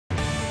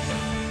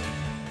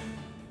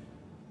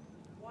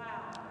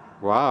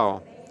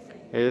Wow,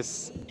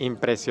 es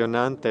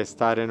impresionante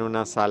estar en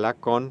una sala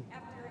con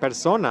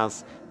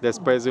personas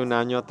después de un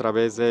año a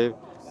través de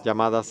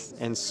llamadas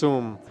en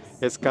Zoom.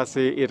 Es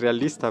casi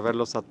irrealista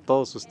verlos a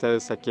todos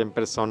ustedes aquí en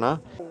persona.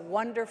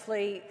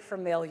 Wonderfully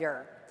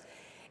familiar.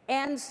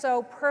 And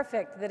so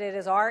perfect that it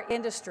is our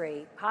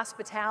industry,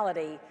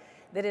 hospitality,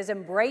 that is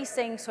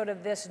embracing sort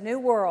of this new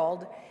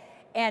world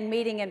and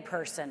meeting in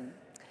person.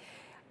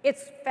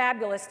 It's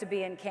fabulous to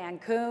be in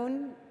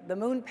Cancun, the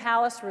Moon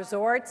Palace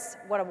Resorts.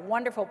 What a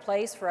wonderful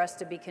place for us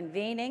to be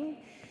convening.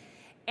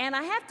 And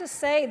I have to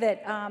say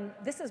that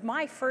this is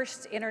my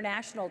first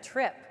international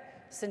trip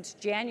since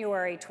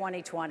January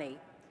 2020.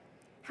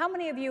 How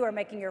many of you are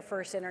making your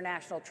first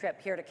international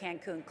trip here to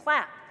Cancun?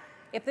 Clap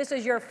if this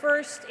is your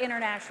first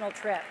international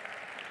trip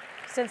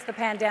since the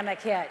pandemic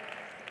hit.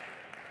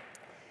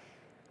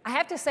 I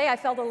have to say I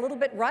felt a little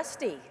bit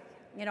rusty.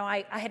 You know,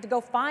 I had to go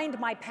find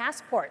my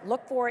passport,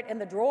 look for it in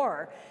the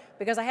drawer,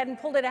 because I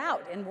hadn't pulled it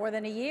out in more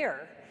than a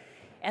year.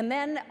 And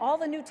then all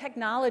the new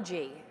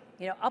technology,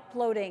 you know,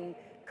 uploading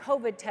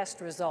COVID test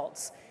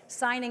results,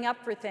 signing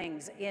up for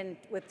things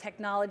with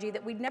technology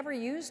that we'd never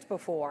used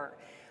before,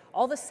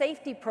 all the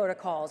safety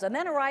protocols, and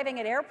then arriving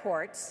at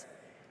airports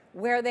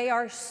where they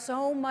are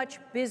so much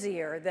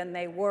busier than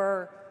they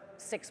were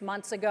 6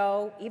 months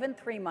ago, even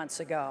 3 months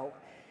ago.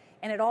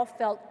 And it all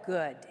felt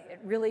good.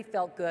 It really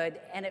felt good,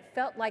 and it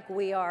felt like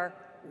we are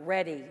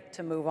ready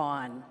to move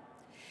on.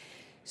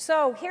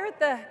 So here at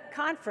the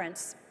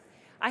conference,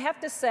 I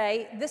have to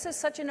say, this is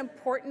such an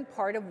important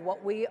part of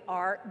what we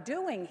are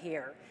doing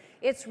here.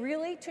 It's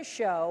really to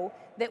show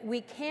that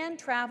we can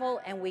travel,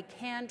 and we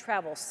can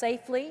travel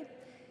safely,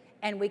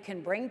 and we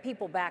can bring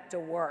people back to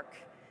work.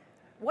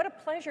 What a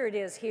pleasure it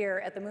is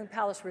here at the Moon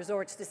Palace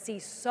Resorts to see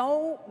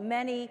so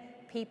many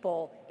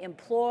people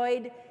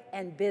employed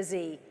and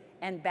busy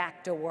and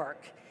back to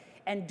work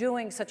and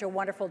doing such a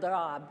wonderful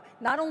job,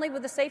 not only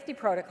with the safety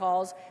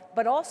protocols,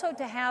 but also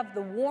to have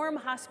the warm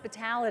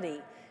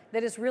hospitality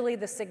that is really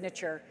the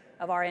signature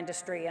of our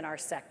industry and our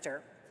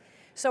sector.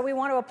 So we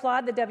want to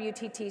applaud the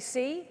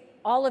WTTC,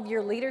 all of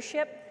your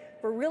leadership,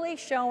 for really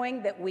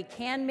showing that we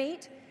can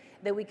meet,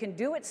 that we can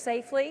do it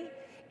safely,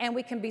 and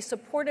we can be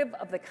supportive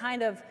of the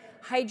kind of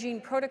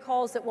hygiene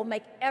protocols that will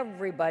make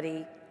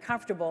everybody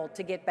comfortable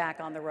to get back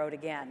on the road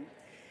again.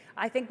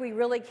 I think we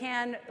really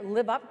can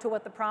live up to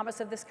what the promise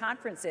of this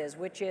conference is,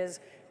 which is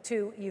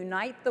to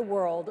unite the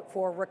world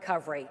for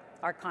recovery,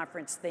 our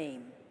conference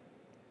theme.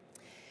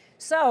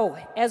 So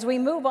as we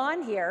move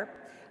on here,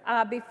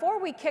 before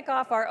we kick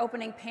off our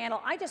opening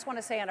panel, I just want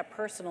to say on a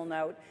personal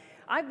note,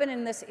 I've been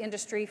in this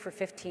industry for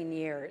 15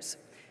 years.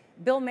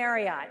 Bill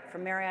Marriott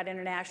from Marriott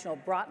International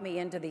brought me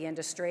into the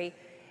industry,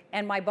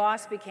 and my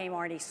boss became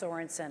Arnie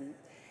Sorensen.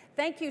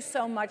 Thank you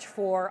so much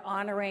for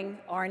honoring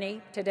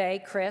Arnie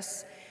today,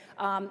 Chris.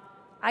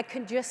 I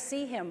could just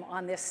see him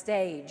on this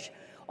stage.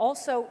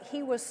 Also,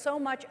 he was so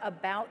much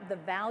about the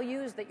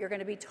values that you're going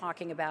to be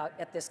talking about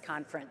at this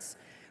conference.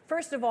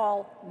 First of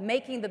all,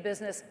 making the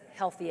business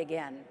healthy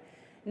again.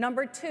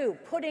 Number two,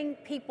 putting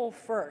people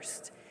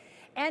first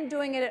and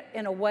doing it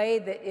in a way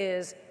that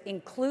is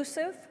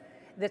inclusive,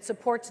 that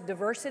supports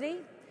diversity,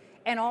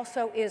 and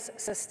also is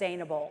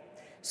sustainable.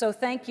 So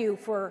thank you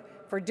for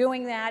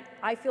doing that.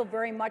 I feel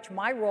very much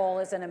my role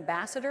as an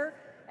ambassador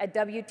at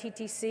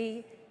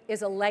WTTC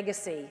is a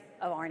legacy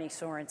of Arnie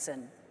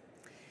Sorensen.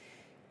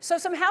 So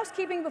some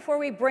housekeeping before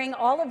we bring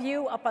all of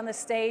you up on the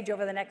stage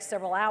over the next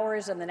several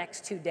hours and the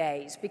next 2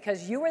 days,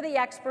 because you are the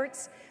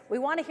experts. We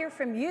want to hear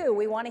from you.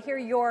 We want to hear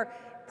your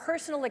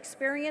personal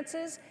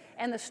experiences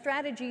and the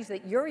strategies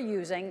that you're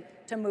using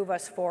to move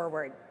us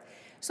forward.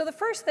 So the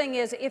first thing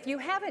is, if you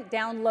haven't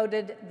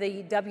downloaded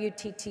the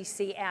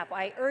WTTC app,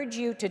 I urge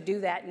you to do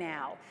that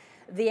now.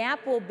 The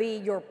app will be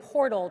your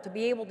portal to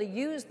be able to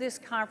use this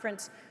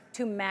conference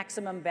to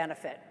maximum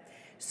benefit.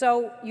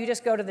 So you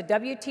just go to the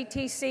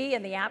WTTC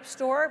in the App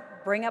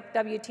Store, bring up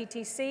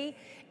WTTC,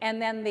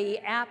 and then the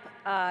app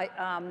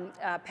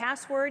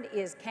password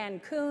is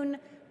Cancun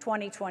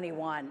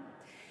 2021.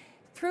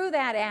 Through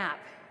that app,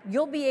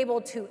 you'll be able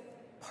to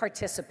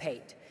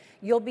participate.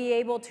 You'll be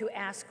able to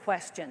ask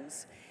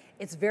questions.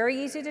 It's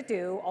very easy to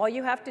do. All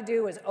you have to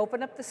do is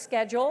open up the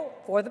schedule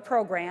for the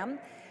program,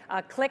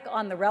 click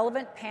on the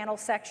relevant panel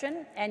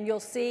section, and you'll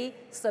see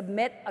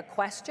submit a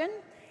question,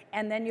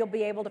 and then you'll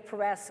be able to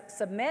press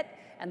submit,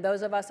 and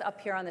those of us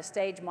up here on the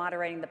stage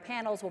moderating the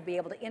panels will be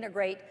able to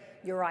integrate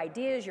your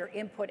ideas, your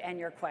input, and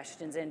your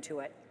questions into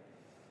it.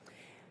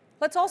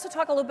 Let's also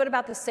talk a little bit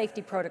about the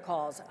safety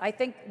protocols. I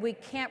think we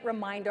can't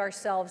remind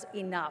ourselves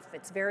enough.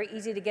 It's very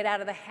easy to get out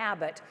of the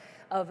habit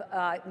of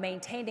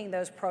maintaining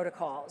those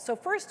protocols. So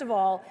first of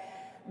all,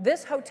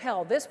 this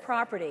hotel, this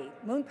property,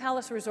 Moon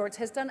Palace Resorts,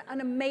 has done an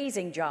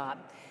amazing job.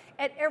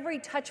 At every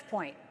touch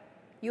point,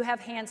 you have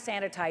hand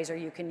sanitizer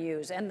you can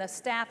use, and the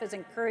staff is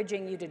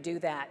encouraging you to do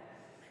that.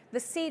 The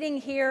seating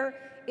here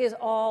is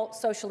all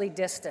socially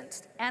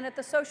distanced, and at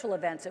the social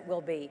events it will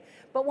be.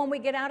 But when we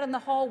get out in the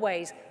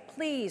hallways,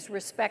 please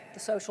respect the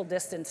social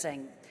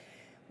distancing.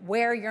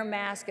 Wear your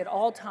mask at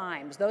all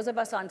times. Those of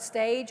us on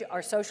stage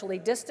are socially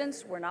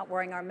distanced. We're not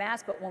wearing our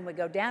mask, but when we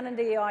go down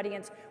into the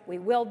audience, we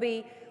will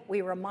be.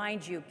 We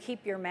remind you,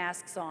 keep your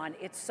masks on.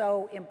 It's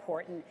so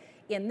important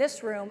in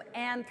this room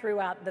and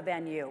throughout the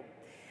venue.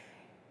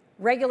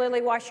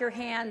 Regularly wash your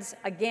hands,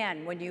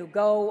 again, when you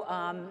go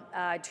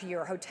to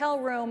your hotel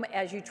room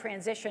as you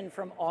transition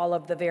from all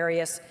of the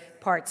various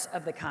parts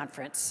of the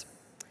conference.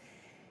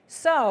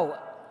 So,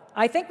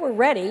 I think we're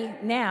ready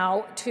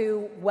now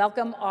to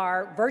welcome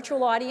our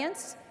virtual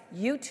audience.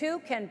 You too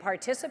can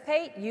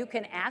participate. You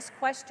can ask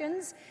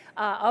questions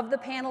of the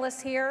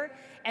panelists here.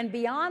 And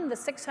beyond the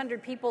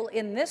 600 people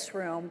in this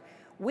room,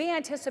 we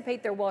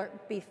anticipate there will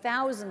be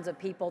thousands of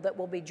people that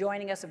will be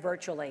joining us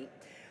virtually.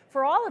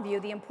 For all of you,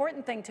 the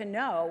important thing to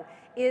know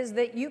is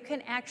that you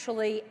can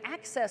actually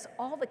access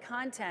all the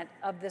content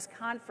of this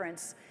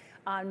conference,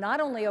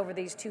 not only over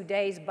these 2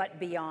 days, but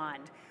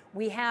beyond.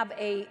 We have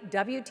a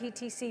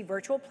WTTC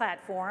virtual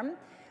platform.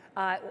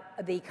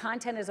 The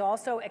content is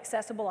also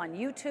accessible on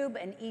YouTube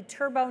and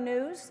eTurbo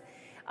News.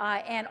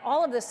 And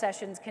all of the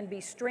sessions can be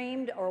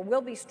streamed or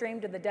will be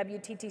streamed to the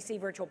WTTC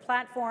virtual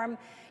platform.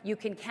 You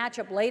can catch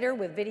up later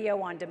with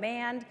video on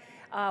demand.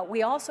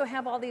 We also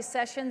have all these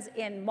sessions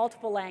in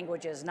multiple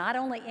languages, not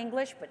only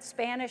English, but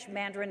Spanish,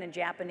 Mandarin, and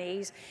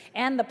Japanese.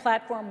 And the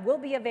platform will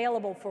be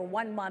available for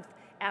 1 month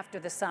after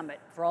the summit,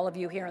 for all of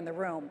you here in the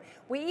room.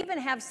 We even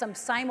have some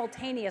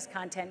simultaneous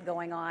content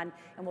going on,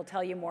 and we'll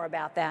tell you more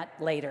about that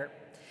later.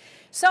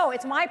 So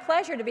it's my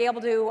pleasure to be able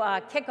to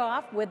kick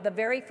off with the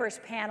very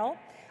first panel.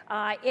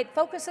 It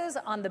focuses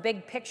on the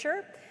big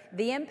picture,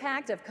 the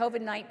impact of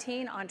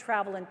COVID-19 on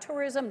travel and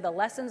tourism, the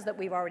lessons that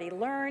we've already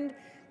learned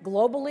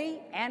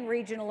globally and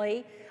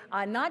regionally,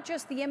 not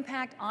just the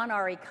impact on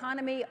our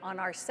economy, on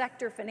our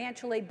sector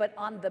financially, but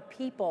on the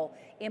people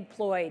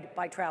employed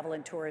by travel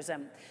and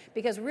tourism.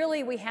 Because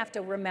really we have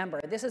to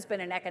remember, this has been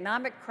an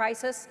economic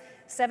crisis,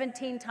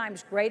 17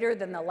 times greater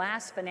than the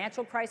last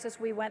financial crisis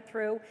we went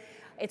through.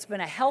 It's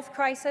been a health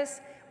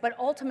crisis, but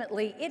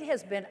ultimately it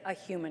has been a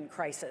human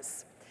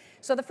crisis.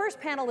 So the first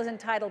panel is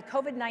entitled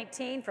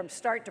COVID-19 from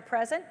Start to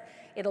Present.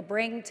 It'll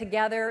bring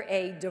together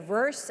a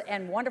diverse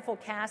and wonderful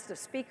cast of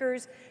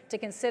speakers to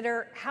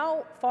consider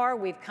how far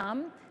we've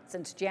come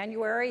since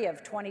January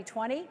of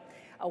 2020,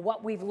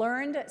 what we've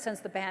learned since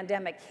the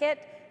pandemic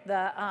hit,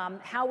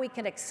 how we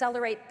can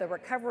accelerate the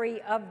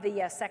recovery of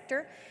the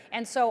sector.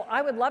 And so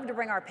I would love to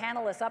bring our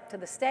panelists up to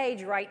the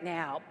stage right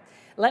now.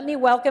 Let me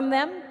welcome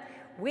them.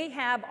 We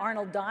have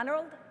Arnold,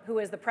 who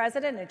is the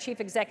President and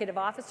Chief Executive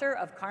Officer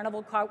of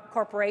Carnival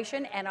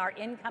Corporation and our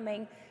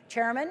incoming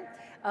Chairman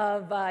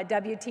of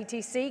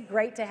WTTC.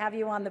 Great to have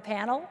you on the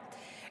panel.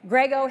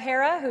 Greg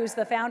O'Hara, who's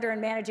the founder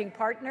and managing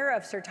partner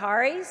of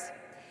Certares.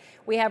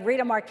 We have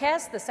Rita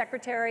Marques, the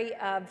Secretary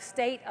of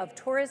State of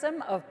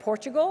Tourism of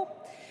Portugal.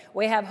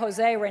 We have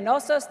Jose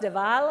Reynosos de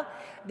Val,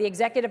 the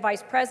Executive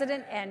Vice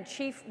President and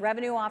Chief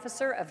Revenue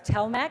Officer of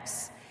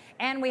Telmex.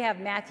 And we have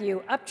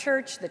Matthew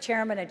Upchurch, the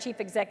Chairman and Chief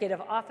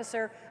Executive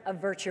Officer of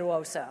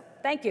Virtuosa.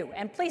 Thank you,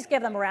 and please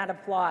give them a round of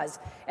applause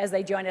as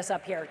they join us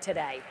up here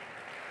today.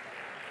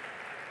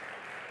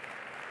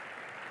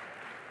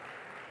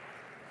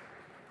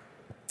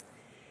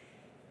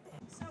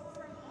 So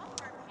from all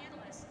of our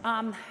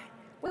panelists,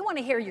 we want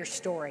to hear your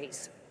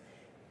stories.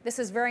 This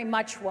is very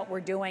much what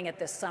we're doing at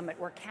this summit.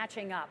 We're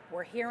catching up.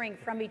 We're hearing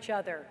from each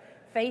other,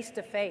 face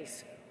to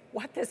face,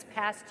 what this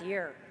past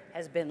year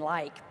has been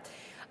like.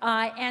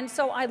 And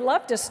so I'd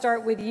love to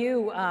start with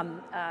you,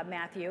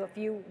 Matthew, if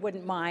you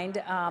wouldn't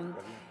mind.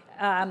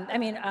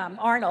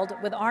 Arnold,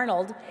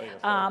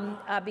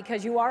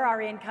 because you are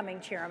our incoming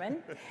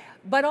chairman,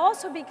 but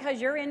also because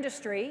your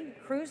industry,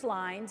 cruise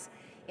lines,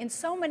 in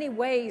so many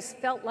ways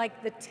felt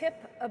like the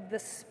tip of the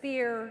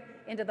spear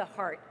into the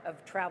heart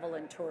of travel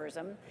and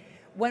tourism.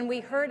 When we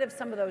heard of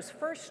some of those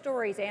first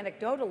stories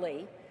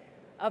anecdotally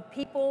of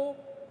people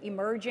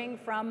emerging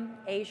from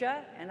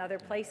Asia and other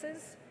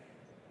places,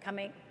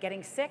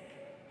 getting sick,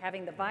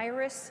 having the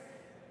virus,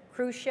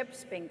 cruise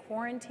ships being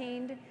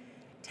quarantined.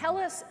 Tell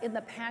us in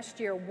the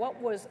past year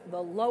what was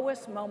the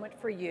lowest moment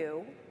for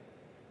you,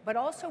 but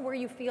also where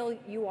you feel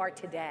you are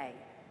today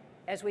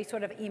as we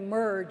sort of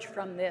emerge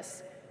from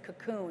this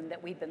cocoon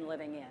that we've been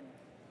living in.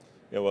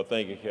 Yeah, well,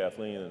 thank you,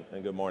 Kathleen,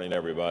 and good morning,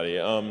 everybody.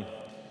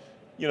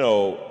 You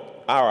know,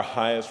 our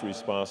highest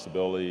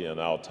responsibility and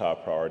our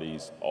top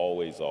priorities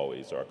always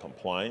are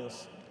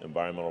compliance,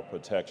 environmental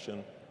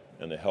protection,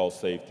 and the health,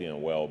 safety,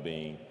 and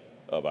well-being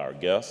of our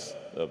guests,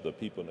 of the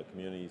people in the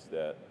communities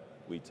that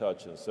we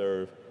touch and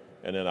serve,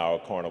 and then our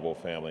Carnival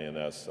family, and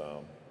that's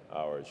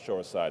our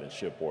shoreside and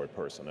shipboard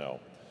personnel.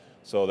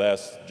 So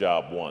that's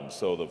job one.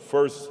 So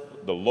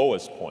the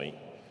lowest point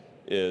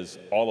is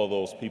all of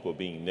those people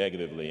being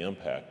negatively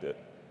impacted,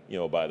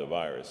 by the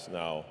virus.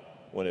 Now,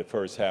 when it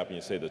first happened,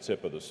 you say the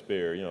tip of the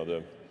spear,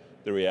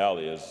 the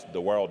reality is the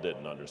world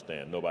didn't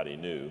understand, nobody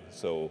knew.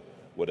 So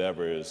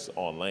whatever is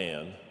on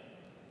land,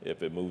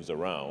 if it moves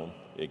around,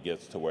 it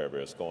gets to wherever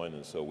it's going,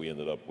 and so we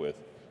ended up with,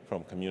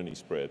 from community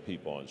spread,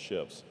 people on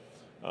ships.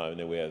 And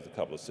then we had a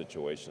couple of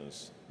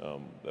situations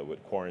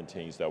with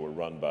quarantines that were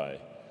run by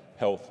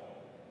health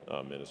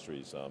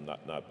ministries,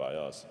 not by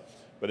us.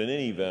 But in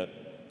any event,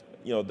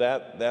 you know,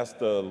 that's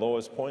the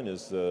lowest point,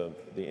 is the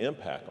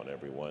impact on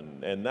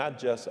everyone, and not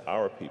just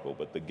our people,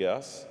 but the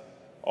guests,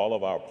 all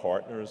of our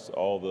partners,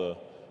 all the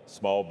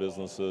small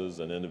businesses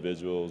and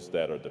individuals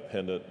that are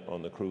dependent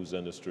on the cruise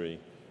industry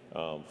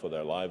for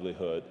their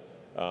livelihood.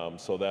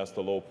 So that's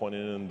the low point,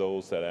 and then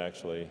those that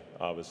actually,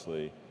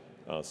 obviously,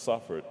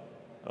 suffered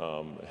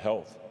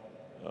health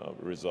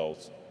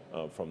results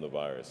from the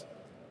virus.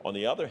 On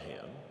the other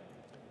hand,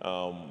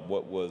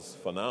 what was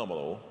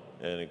phenomenal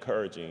and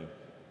encouraging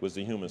was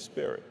the human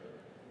spirit.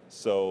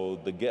 So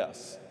the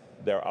guests,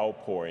 their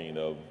outpouring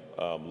of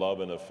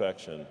love and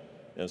affection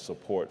and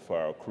support for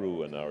our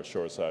crew and our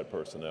shoreside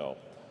personnel.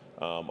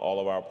 All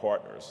of our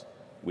partners,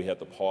 we had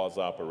to pause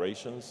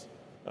operations.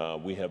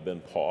 We have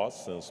been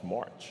paused since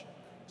March.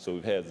 So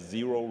we've had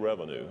zero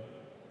revenue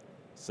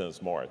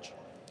since March,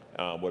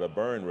 with a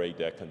burn rate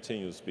that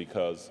continues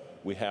because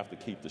we have to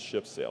keep the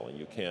ship sailing.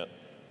 You can't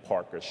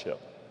park a ship.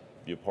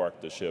 If you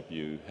park the ship,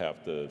 you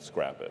have to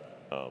scrap it.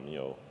 You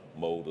know,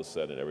 mold is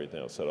set and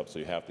everything else set up, so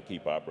you have to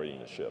keep operating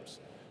the ships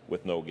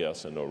with no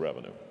guests and no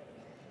revenue.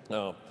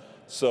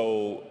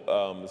 So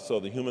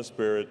the human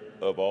spirit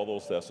of all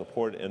those that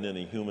support, and then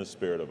the human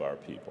spirit of our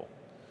people.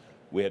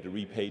 We had to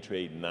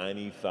repatriate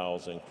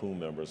 90,000 crew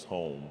members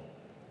home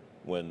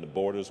when the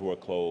borders were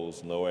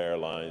closed, no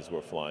airlines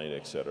were flying,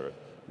 et cetera.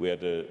 We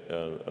had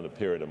to, in a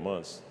period of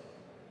months,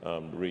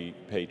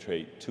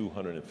 repatriate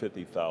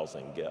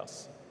 250,000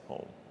 guests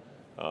home.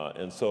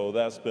 And so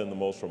that's been the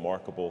most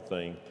remarkable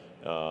thing.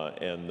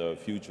 And the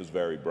future is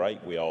very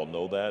bright. We all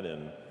know that,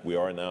 and we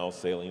are now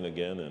sailing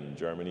again in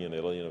Germany and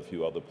Italy and a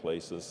few other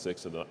places.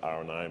 6 of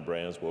our 9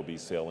 brands will be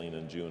sailing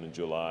in June and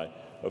July,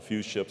 a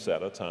few ships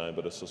at a time,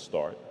 but it's a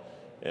start.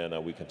 And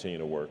we continue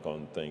to work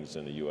on things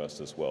in the U.S.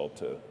 as well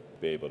to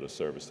be able to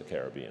service the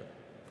Caribbean.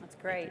 That's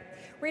great.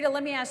 Rita,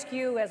 let me ask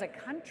you, as a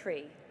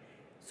country,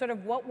 sort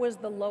of what was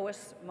the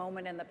lowest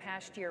moment in the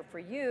past year for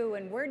you,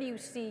 and where do you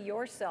see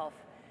yourself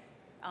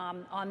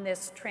on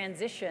this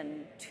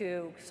transition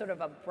to sort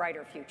of a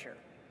brighter future?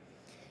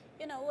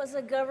 You know, as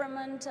a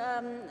government,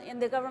 in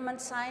the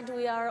government side,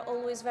 we are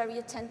always very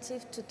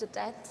attentive to the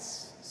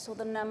deaths, so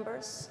the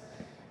numbers.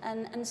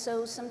 And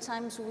so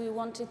sometimes we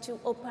wanted to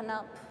open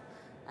up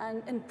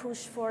and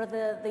push for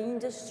the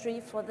industry,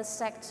 for the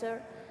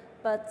sector.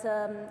 But,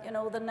 you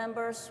know, the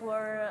numbers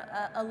were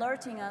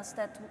alerting us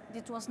that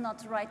it was not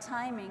the right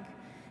timing.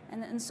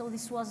 And so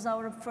this was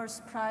our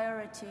first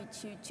priority,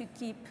 to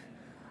keep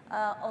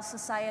our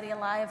society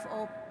alive,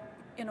 or,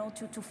 you know,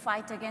 to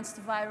fight against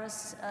the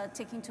virus,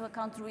 taking into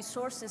account the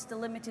resources, the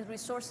limited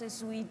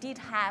resources we do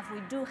have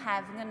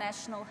in the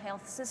national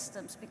health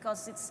systems,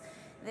 because it's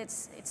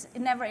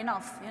never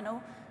enough, you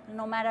know.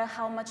 No matter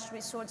how much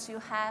resource you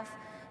have,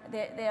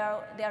 they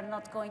are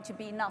not going to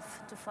be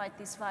enough to fight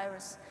this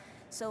virus.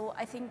 So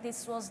I think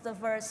this was the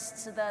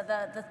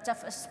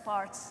toughest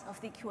part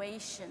of the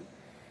equation.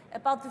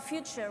 About the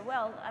future,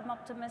 well, I'm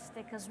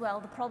optimistic as well.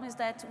 The problem is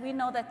that we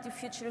know that the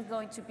future is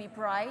going to be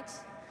bright.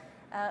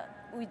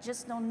 We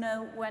just don't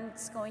know when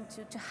it's going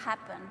to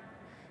happen.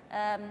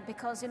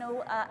 Because, you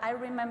know, I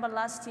remember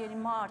last year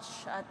in March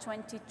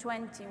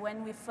 2020,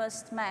 when we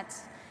first met,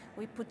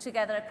 we put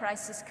together a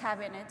crisis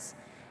cabinet,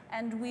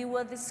 and we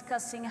were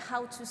discussing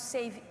how to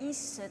save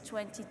Easter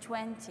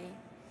 2020.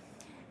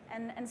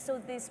 And so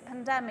this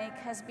pandemic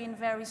has been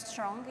very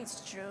strong,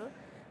 it's true.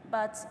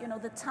 But, you know,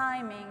 the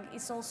timing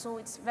is also,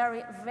 it's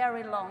very,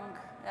 very long.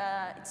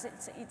 And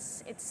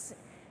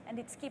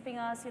it's keeping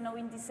us, you know,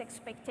 in this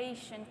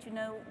expectation to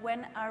know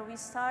when are we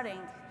starting.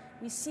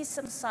 We see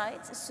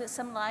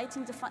some light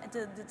in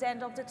the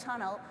end of the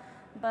tunnel,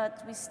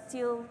 but we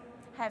still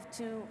have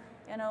to,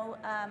 you know,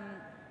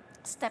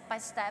 step by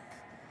step,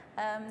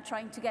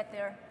 trying to get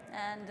there.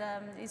 And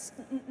it's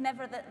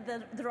never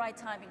the right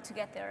timing to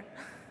get there.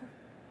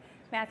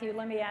 Matthew,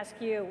 let me ask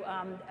you,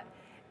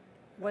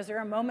 was there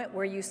a moment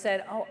where you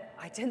said, oh,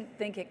 I didn't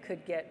think it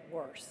could get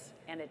worse,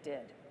 and it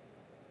did?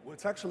 Well,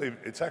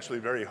 it's actually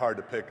very hard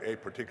to pick a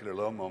particular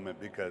low moment,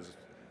 because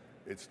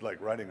it's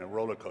like riding a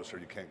roller coaster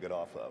you can't get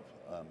off of.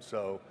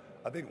 So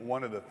I think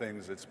one of the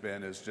things it's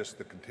been is just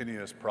the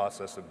continuous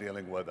process of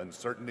dealing with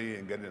uncertainty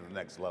and getting to the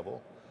next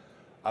level.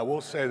 I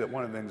will say that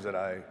one of the things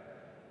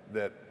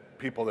that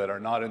people that are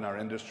not in our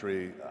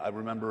industry, I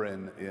remember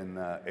in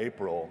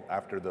April,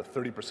 after the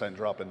 30%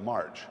 drop in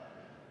March,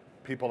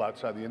 people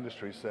outside the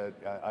industry said,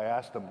 I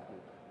asked them,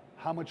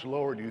 how much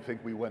lower do you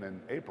think we went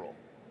in April?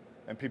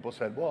 And people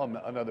said, well,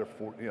 another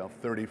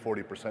 30,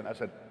 40%. I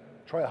said,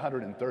 try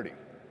 130.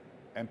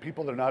 And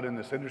people that are not in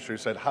this industry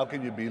said, how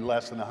can you be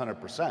less than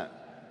 100%?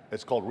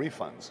 It's called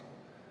refunds.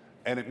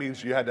 And it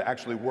means you had to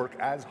actually work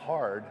as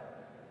hard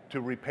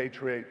to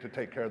repatriate, to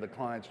take care of the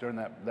clients during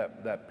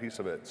that piece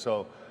of it.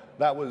 So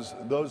that was,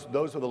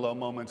 those are the low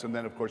moments. And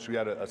then, of course, we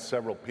had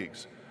several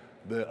peaks.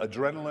 The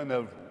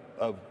adrenaline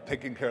of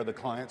taking care of the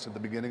clients at the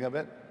beginning of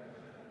it,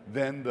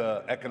 then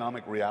the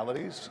economic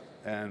realities,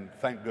 and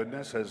thank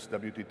goodness, as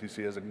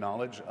WTTC has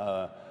acknowledged,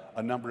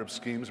 a number of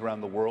schemes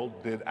around the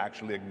world did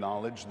actually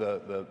acknowledge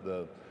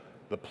the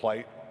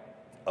plight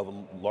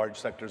of large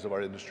sectors of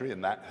our industry,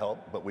 and that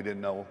helped, but we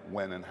didn't know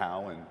when and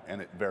how,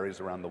 and it varies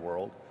around the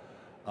world.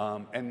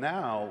 And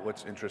now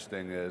what's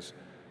interesting is,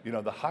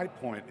 the high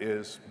point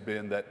has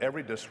been that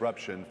every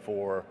disruption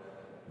for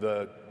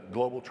the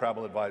global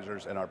travel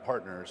advisors and our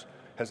partners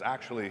has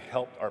actually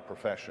helped our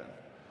profession.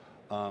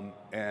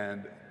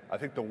 And I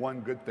think the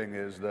one good thing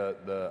is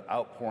the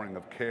outpouring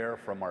of care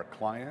from our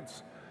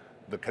clients,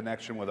 the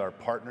connection with our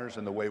partners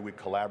and the way we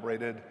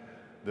collaborated.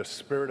 The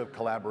spirit of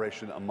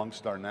collaboration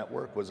amongst our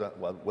network was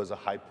a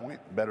high point,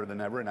 better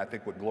than ever. And I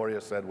think what Gloria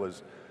said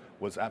was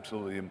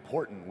absolutely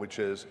important, which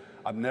is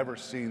I've never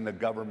seen the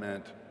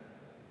government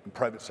and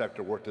private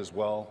sector worked as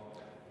well.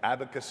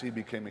 Advocacy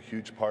became a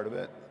huge part of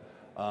it.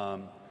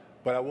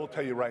 But I will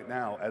tell you right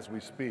now, as we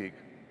speak,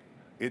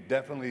 it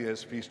definitely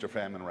is feast or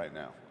famine right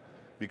now.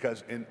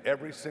 Because in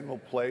every single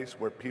place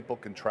where people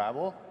can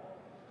travel,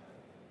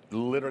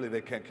 literally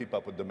they can't keep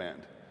up with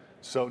demand.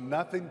 So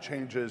nothing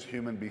changes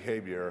human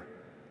behavior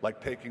like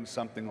taking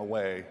something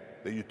away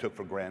that you took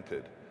for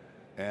granted.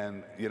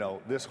 And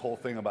this whole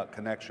thing about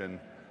connection,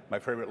 my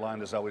favorite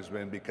line has always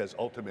been, because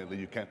ultimately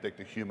you can't take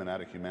the human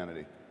out of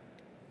humanity.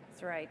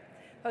 That's right.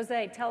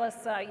 Jose, tell us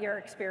your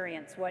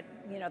experience, what,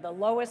 the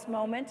lowest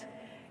moment,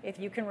 if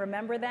you can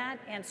remember that,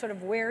 and sort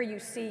of where you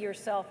see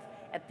yourself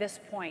at this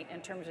point in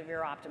terms of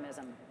your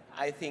optimism.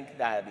 I think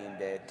that in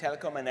the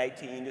telecom and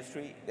IT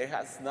industry, there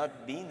has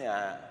not been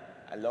a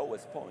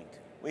lowest point.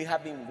 We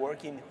have been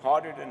working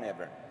harder than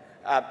ever.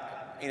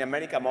 In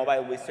America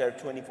Mobile, we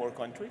serve 24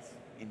 countries.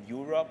 In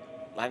Europe,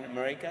 Latin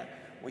America,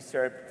 we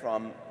serve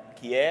from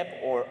Kiev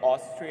or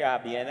Austria,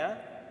 Vienna,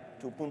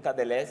 to Punta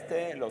del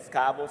Este, Los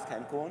Cabos,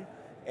 Cancun.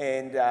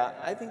 And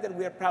I think that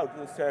we are proud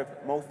to serve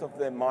most of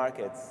the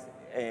markets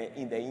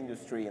in the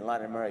industry in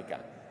Latin America.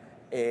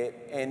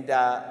 And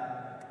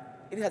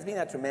it has been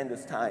a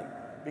tremendous time,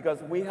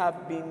 because we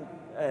have been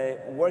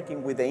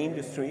working with the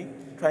industry,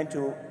 trying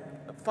to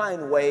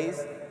find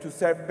ways to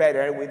serve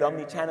better with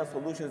omni-channel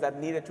solutions that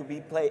needed to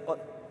be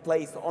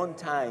placed on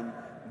time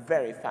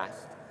very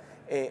fast.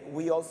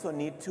 We also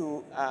need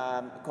to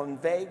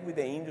convey with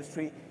the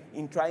industry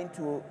in trying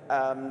to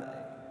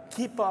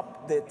keep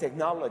up the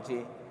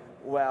technology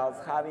while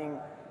having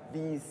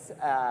this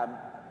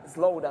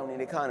slowdown in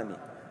the economy.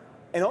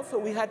 And also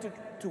we had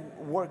to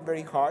work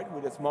very hard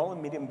with the small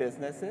and medium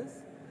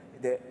businesses,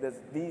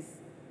 these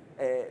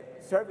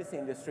service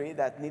industry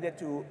that needed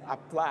to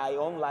apply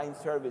online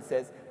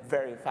services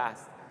very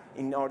fast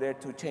in order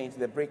to change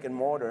the brick and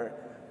mortar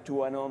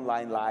to an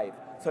online live.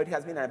 So it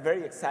has been a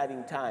very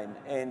exciting time,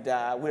 and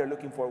we are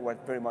looking forward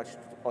very much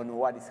on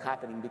what is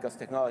happening, because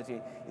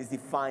technology is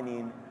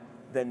defining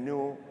the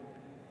new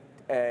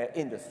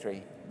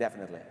industry,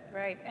 definitely.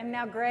 Right, and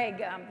now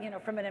Greg,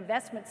 from an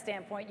investment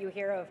standpoint, you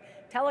hear of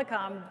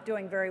telecom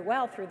doing very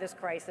well through this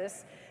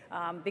crisis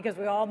because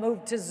we all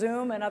moved to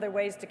Zoom and other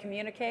ways to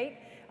communicate.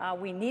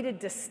 We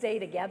needed to stay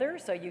together,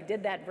 so you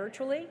did that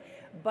virtually,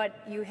 but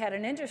you had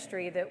an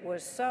industry that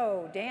was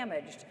so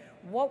damaged.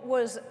 What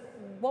were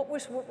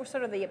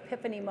sort of the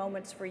epiphany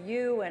moments for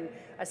you, and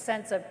a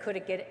sense of could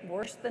it get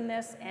worse than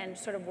this, and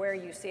sort of where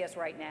you see us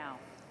right now?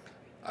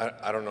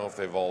 I don't know if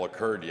they've all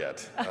occurred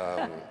yet.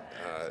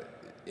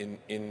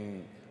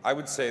 I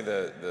would say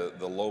the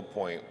low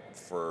point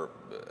for,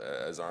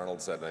 as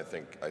Arnold said,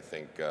 and I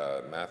think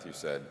Matthew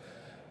said,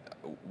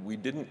 we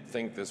didn't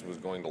think this was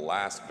going to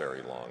last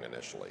very long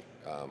initially.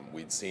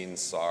 We'd seen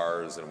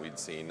SARS and we'd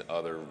seen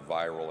other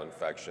viral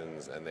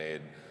infections, and they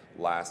had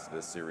lasted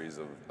a series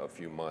of a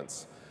few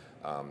months.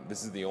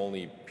 This is the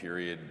only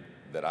period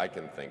that I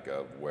can think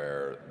of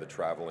where the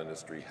travel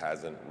industry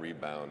hasn't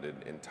rebounded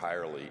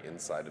entirely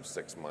inside of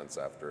 6 months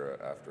after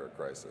a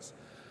crisis.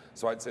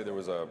 So I'd say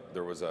the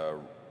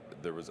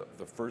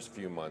first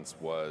few months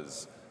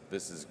was,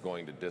 this is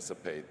going to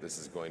dissipate, this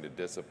is going to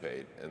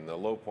dissipate. And the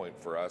low point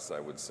for us, I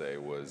would say,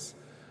 was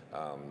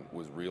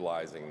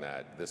realizing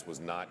that this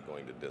was not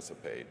going to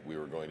dissipate. We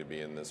were going to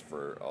be in this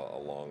for a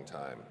long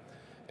time.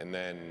 And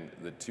then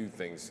the two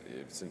things,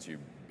 since you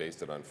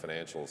based it on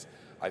financials,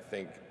 I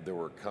think there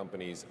were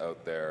companies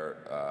out there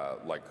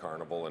like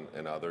Carnival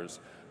and others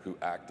who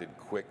acted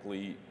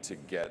quickly to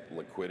get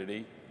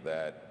liquidity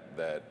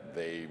that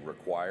they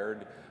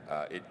required.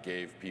 It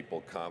gave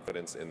people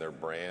confidence in their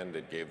brand.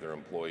 It gave their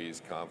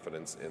employees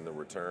confidence in the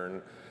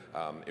return.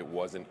 It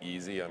wasn't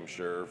easy, I'm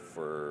sure,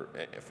 for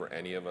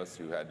any of us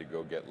who had to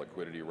go get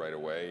liquidity right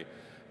away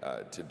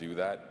to do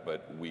that,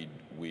 but we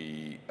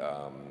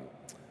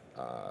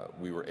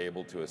were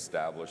able to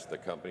establish the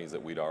companies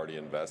that we'd already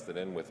invested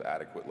in with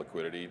adequate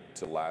liquidity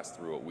to last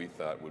through what we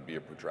thought would be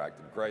a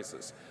protracted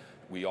crisis.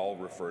 We all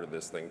refer to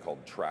this thing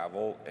called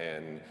travel,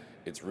 and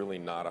it's really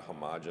not a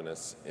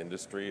homogeneous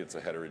industry. It's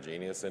a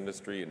heterogeneous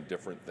industry, and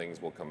different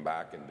things will come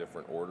back in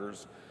different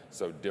orders.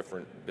 So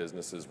different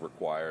businesses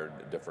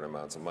required different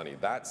amounts of money.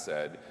 That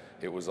said,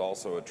 it was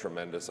also a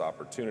tremendous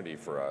opportunity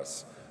for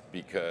us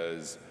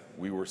because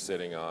we were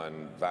sitting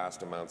on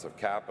vast amounts of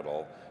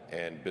capital,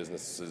 and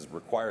businesses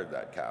required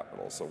that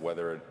capital. So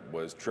whether it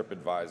was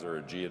TripAdvisor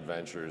or G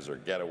Adventures or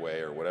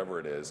Getaway or whatever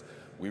it is,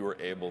 we were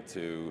able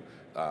to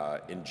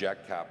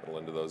inject capital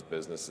into those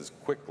businesses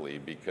quickly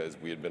because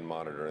we had been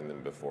monitoring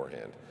them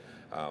beforehand.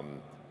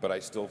 But I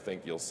still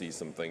think you'll see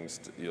some things.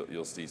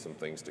 You'll see some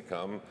things to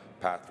come.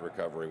 Path to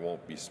recovery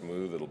won't be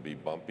smooth. It'll be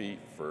bumpy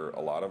for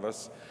a lot of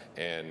us.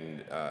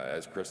 And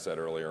as Chris said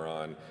earlier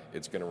on,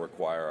 it's going to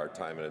require our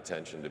time and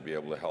attention to be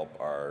able to help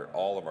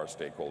all of our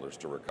stakeholders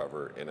to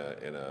recover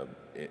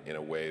in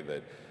a way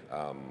that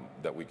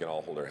that we can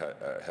all hold our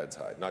heads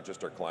high. Not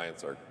just our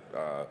clients,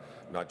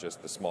 not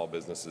just the small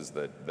businesses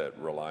that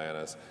rely on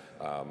us,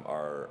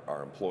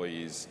 our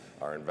employees,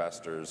 our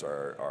investors,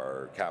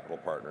 our capital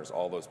partners,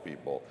 all those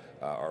people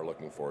are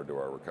looking forward to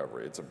our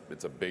recovery.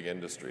 It's a big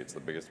industry. It's the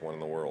biggest one in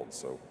the world.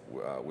 So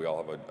we all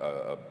have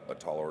a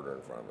tall order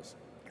in front of us.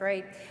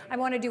 Great. I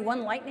want to do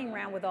one lightning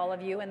round with all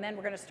of you, and then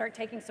we're going to start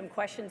taking some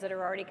questions that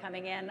are already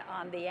coming in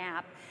on the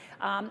app.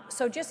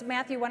 So just,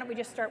 Matthew, why don't we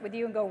just start with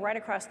you and go right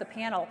across the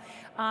panel.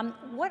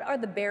 What are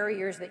the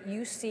barriers that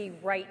you see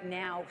right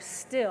now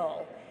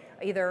still,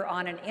 either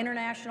on an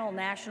international,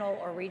 national,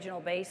 or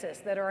regional basis,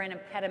 that are an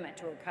impediment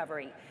to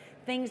recovery?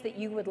 Things that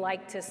you would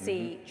like to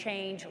see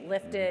change,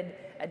 lifted,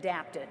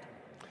 adapted?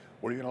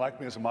 Well, you're going to like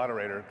me as a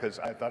moderator, because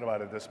I thought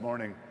about it this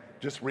morning.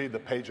 Just read the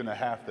page and a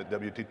half that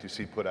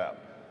WTTC put out.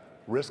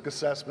 Risk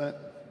assessment,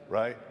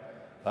 right?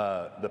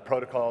 The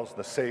protocols,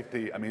 the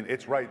safety, I mean,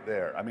 it's right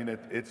there. I mean,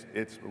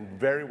 it's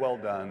very well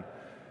done.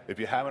 If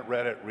you haven't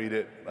read it, read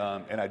it.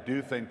 And I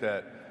do think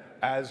that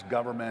as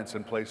governments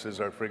and places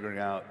are figuring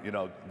out, you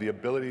know, the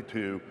ability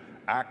to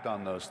act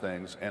on those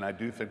things, and I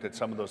do think that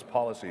some of those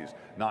policies,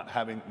 not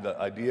having the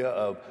idea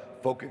of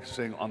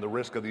focusing on the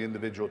risk of the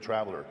individual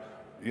traveler,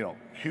 you know,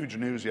 huge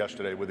news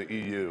yesterday with the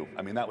EU.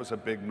 I mean, that was a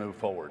big move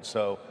forward.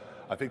 So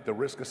I think the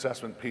risk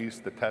assessment piece,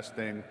 the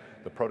testing,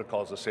 the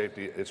protocols of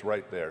safety, it's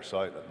right there.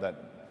 So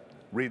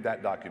read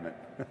that document.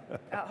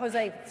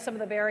 Jose, some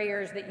of the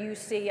barriers that you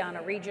see on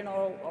a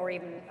regional or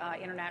even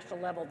international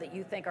level that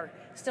you think are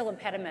still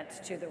impediments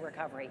to the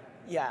recovery?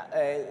 Yeah,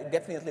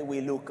 definitely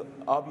we look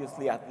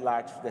obviously at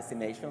large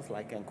destinations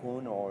like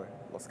Cancun or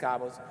Los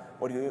Cabos,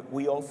 but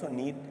we also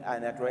need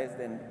and address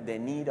the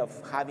need of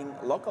having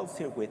local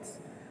circuits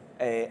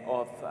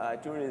of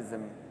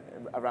tourism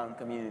around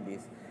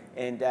communities.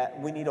 And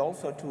we need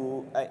also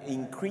to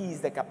increase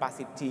the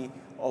capacity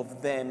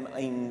of them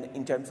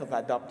in terms of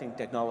adopting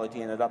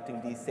technology and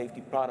adopting these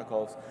safety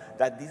protocols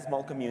that these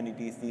small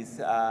communities, these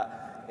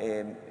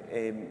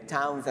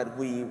towns that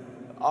we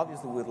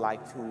obviously would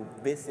like to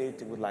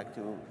visit, would like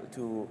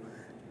to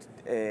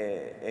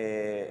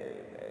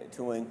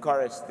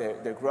encourage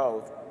their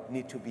growth,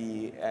 need to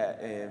be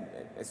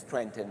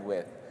strengthened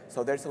with.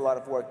 So there's a lot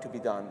of work to be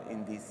done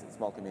in these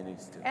small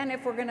communities too. And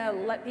if we're going to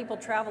let people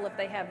travel if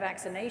they have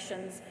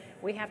vaccinations,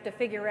 we have to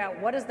figure out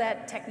what is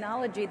that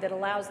technology that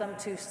allows them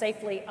to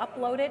safely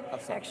upload it,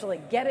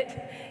 actually get it,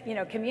 you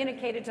know,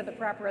 communicate it to the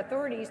proper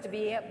authorities to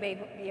be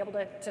able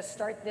to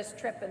start this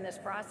trip and this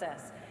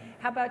process.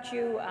 How about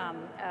you?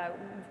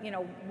 You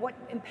know, what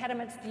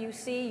impediments do you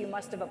see? You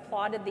must have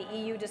applauded the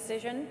EU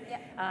decision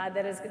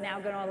that is now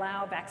going to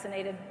allow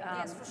vaccinated,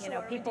 you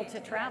know, people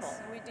to travel.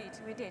 Yes,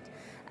 we did.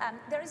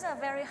 There is a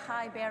very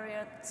high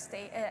barrier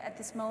at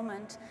this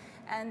moment,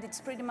 and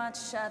it's pretty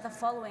much the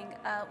following.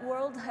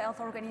 World Health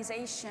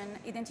Organization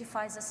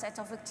identifies a set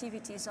of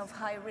activities of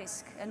high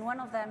risk, and one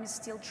of them is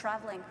still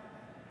traveling.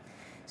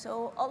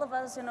 So all of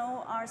us, you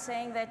know, are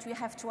saying that we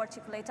have to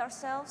articulate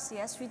ourselves.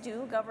 Yes, we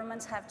do.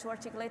 Governments have to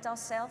articulate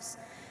ourselves.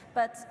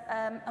 But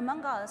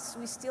among us,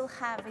 we still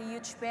have a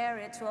huge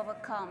barrier to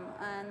overcome.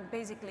 And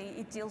basically,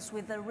 it deals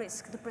with the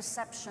risk, the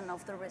perception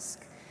of the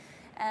risk.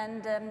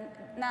 And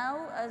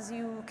now, as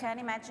you can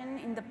imagine,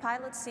 in the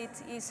pilot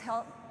seat is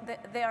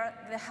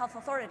the health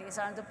authorities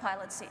are in the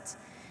pilot seat.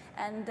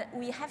 And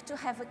we have to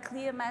have a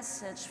clear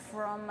message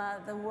from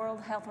the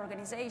World Health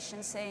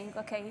Organization saying,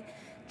 okay,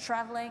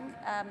 traveling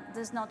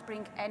does not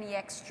bring any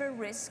extra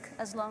risk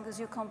as long as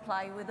you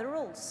comply with the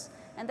rules.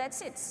 And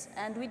that's it.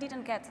 And we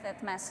didn't get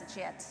that message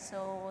yet.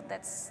 So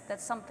that's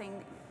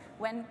something,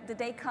 when the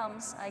day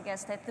comes, I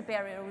guess that the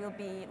barrier will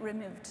be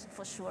removed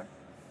for sure.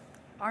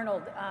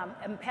 Arnold,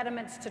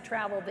 impediments to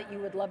travel that you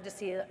would love to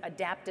see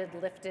adapted,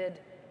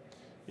 lifted?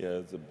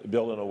 Yeah,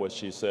 building on what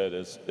she said,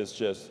 it's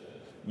just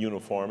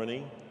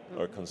uniformity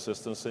or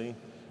consistency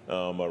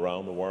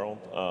around the world.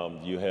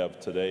 You have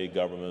today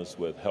governments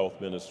with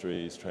health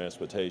ministries,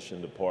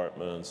 transportation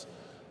departments,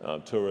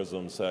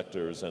 tourism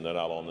sectors, and they're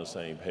all on the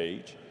same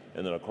page.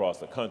 And then across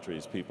the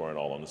countries, people aren't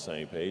all on the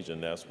same page,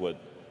 and that's what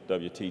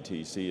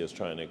WTTC is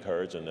trying to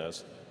encourage, and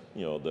that's,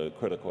 you know, the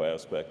critical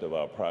aspect of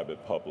our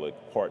private-public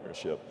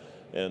partnership.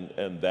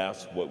 And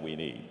that's what we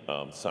need,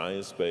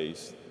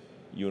 science-based,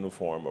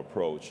 uniform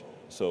approach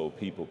so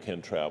people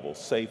can travel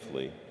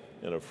safely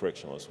in a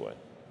frictionless way.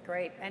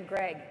 Great. And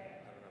Greg?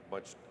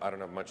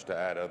 much to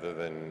add other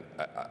than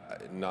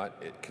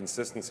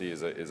consistency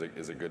is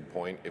a good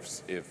point.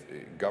 If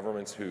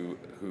governments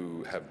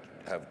who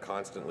have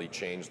constantly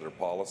changed their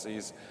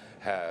policies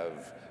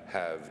have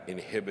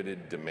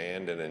inhibited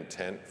demand and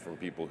intent from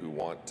people who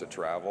want to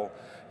travel,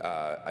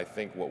 I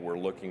think what we're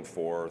looking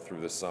for through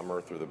the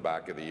summer, through the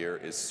back of the year,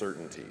 is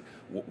certainty.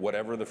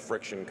 Whatever the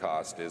friction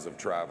cost is of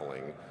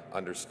traveling,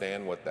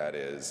 understand what that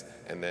is,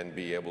 and then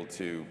be able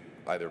to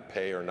either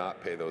pay or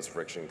not pay those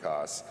friction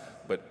costs,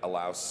 but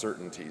allow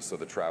certainty so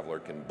the traveler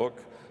can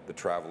book, the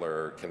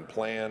traveler can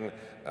plan,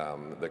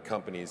 the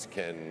companies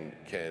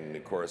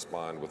can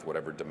correspond with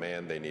whatever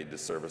demand they need to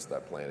service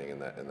that planning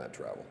and that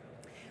travel.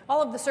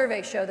 All of the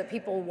surveys show that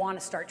people want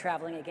to start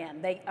traveling again.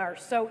 They are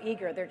so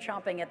eager, they're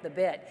chomping at the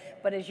bit.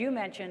 But as you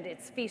mentioned,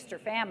 it's feast or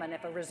famine.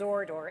 If a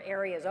resort or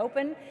area is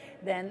open,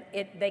 then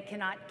they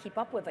cannot keep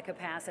up with the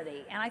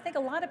capacity. And I think a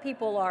lot of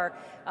people are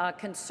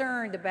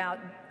concerned about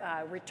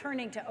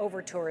returning to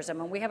over-tourism.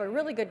 And we have a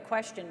really good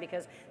question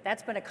because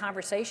that's been a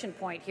conversation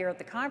point here at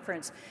the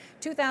conference.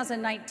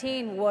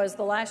 2019 was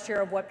the last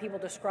year of what people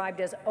described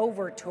as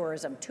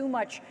over-tourism, too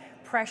much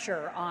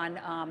pressure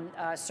on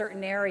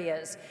certain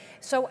areas.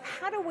 So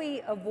how do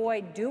we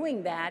avoid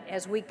doing that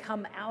as we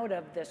come out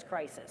of this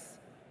crisis?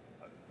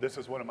 This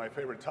is one of my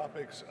favorite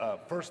topics.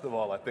 First of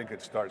all, I think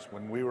it starts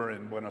when we were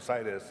in Buenos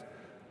Aires.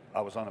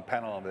 I was on a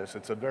panel on this.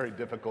 It's a very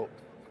difficult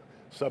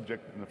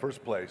subject in the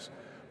first place,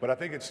 but I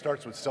think it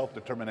starts with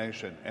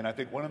self-determination. And I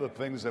think one of the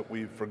things that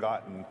we've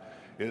forgotten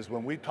is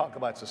when we talk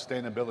about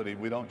sustainability,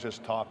 we don't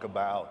just talk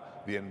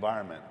about the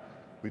environment.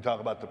 We talk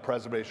about the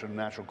preservation of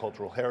natural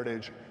cultural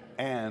heritage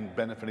and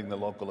benefiting the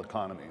local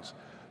economies.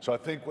 So I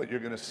think what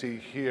you're going to see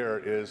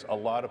here is a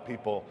lot of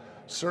people,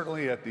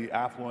 certainly at the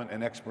affluent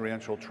and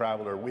experiential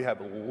traveler, we have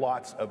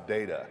lots of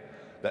data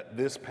that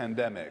this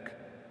pandemic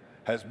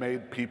has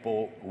made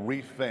people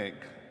rethink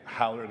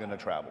how they're going to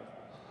travel.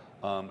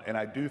 And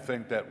I do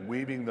think that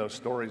weaving those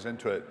stories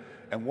into it,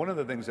 and one of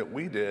the things that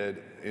we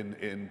did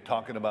in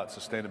talking about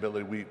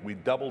sustainability, we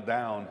doubled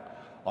down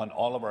on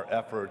all of our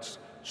efforts,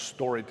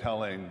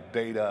 storytelling,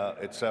 data,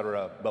 et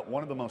cetera. But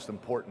one of the most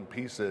important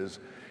pieces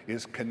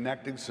is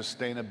connecting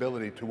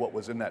sustainability to what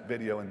was in that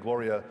video. And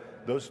Gloria,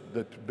 the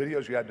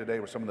videos you had today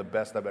were some of the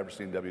best I've ever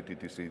seen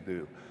WTTC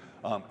do.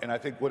 And I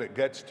think what it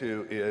gets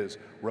to is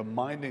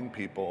reminding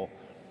people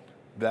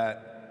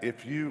that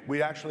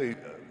we actually,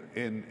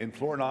 in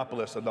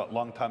Florianopolis a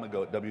long time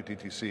ago at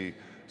WTTC,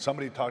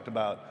 somebody talked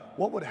about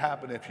what would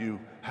happen if you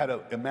had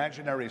an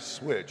imaginary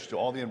switch to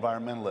all the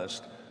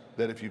environmentalists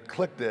that if you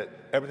clicked it,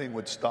 everything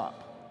would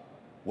stop.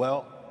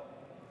 Well,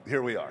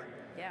 here we are.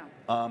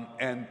 Yeah.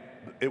 And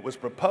it was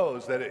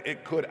proposed that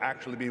it could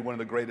actually be one of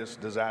the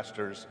greatest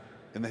disasters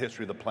in the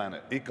history of the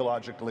planet,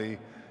 ecologically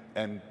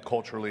and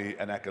culturally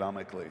and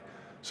economically.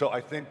 So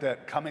I think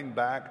that coming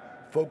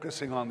back,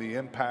 focusing on the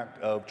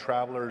impact of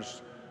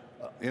travelers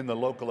in the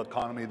local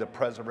economy, the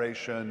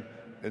preservation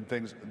and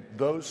things,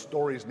 those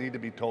stories need to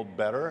be told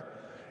better.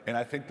 And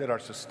I think that our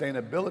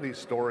sustainability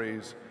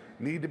stories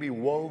need to be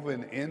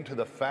woven into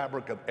the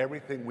fabric of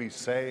everything we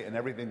say and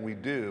everything we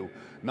do,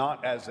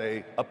 not as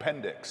an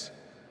appendix.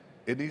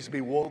 It needs to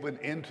be woven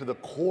into the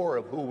core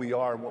of who we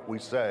are and what we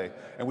say,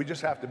 and we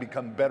just have to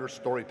become better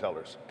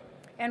storytellers.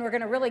 And we're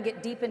going to really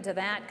get deep into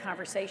that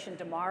conversation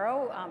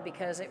tomorrow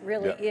because it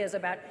really is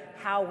about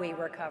how we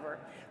recover.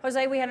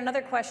 Jose, we had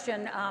another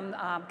question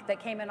that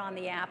came in on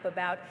the app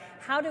about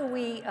how do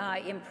we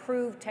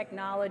improve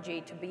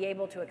technology to be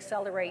able to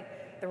accelerate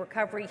the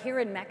recovery here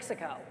in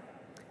Mexico?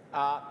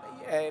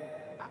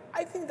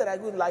 I think that I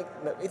would like,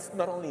 it's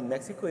not only in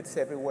Mexico, it's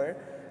everywhere.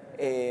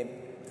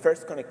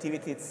 First,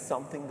 connectivity is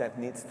something that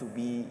needs to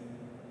be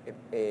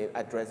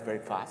addressed very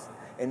fast.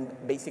 And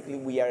basically,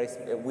 we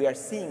are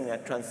seeing a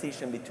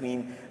transition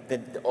between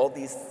all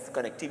this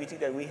connectivity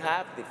that we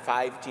have, the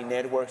 5G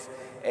networks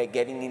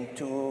getting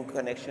into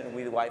connection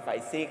with Wi-Fi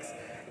 6,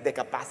 the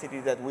capacity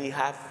that we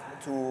have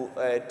to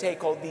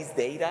take all this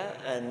data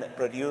and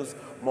produce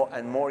more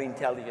and more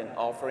intelligent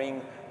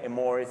offering. A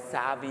more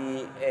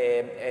savvy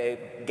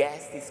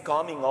guest is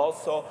coming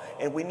also,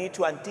 and we need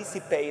to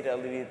anticipate a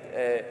little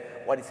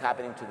bit what is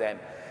happening to them.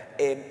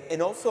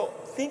 And also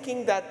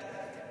thinking that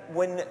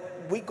when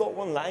we go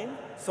online,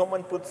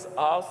 someone puts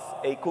us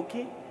a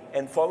cookie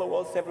and follow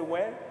us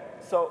everywhere.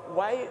 So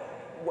why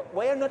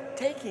are not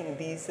taking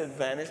this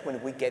advantage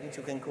when we get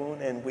into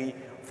Cancun and we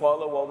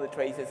follow all the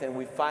traces and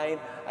we find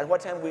at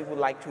what time we would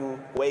like to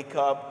wake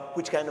up,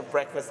 which kind of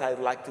breakfast I'd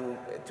like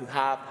to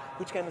have,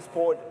 which kind of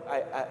sport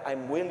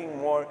I'm willing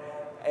more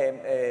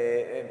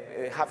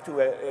have to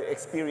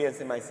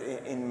experience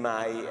in my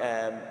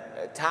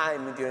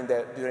time during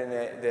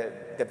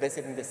the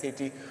visit in the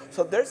city.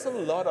 So there's a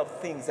lot of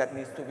things that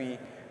needs to be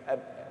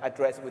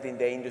addressed within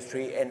the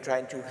industry and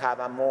trying to have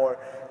a more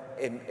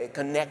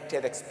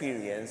connected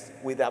experience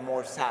with a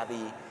more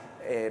savvy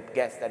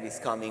guest that is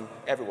coming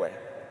everywhere.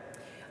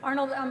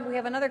 Arnold, we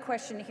have another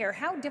question here.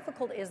 How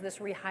difficult is this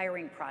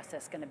rehiring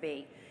process going to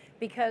be?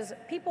 Because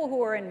people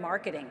who are in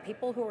marketing,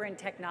 people who are in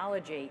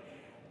technology,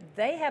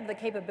 they have the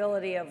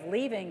capability of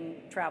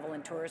leaving travel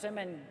and tourism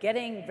and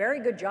getting very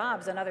good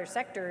jobs in other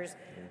sectors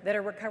that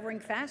are recovering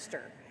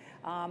faster.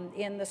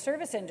 In the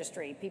service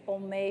industry, people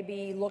may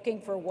be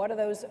looking for what are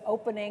those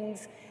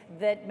openings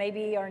that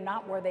maybe are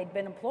not where they'd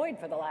been employed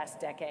for the last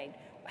decade.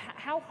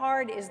 How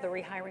hard is the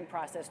rehiring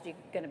process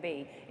going to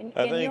be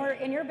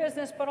in your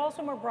business, but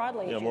also more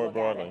broadly? Yeah, more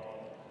broadly.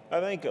 I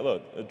think,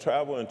 look,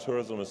 travel and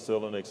tourism is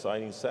still an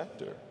exciting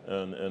sector.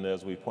 And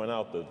as we point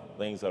out, the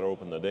things that are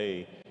open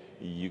today,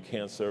 you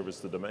can't service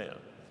the demand.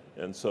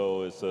 And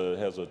so it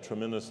has a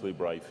tremendously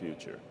bright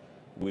future.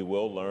 We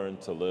will learn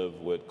to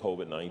live with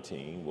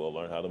COVID-19. We'll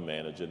learn how to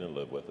manage it and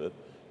live with it.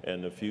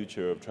 And the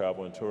future of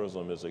travel and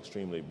tourism is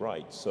extremely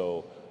bright.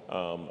 So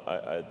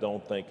I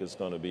don't think it's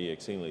going to be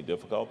exceedingly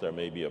difficult. There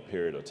may be a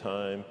period of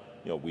time.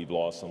 We've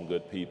lost some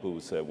good people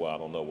who said, well, I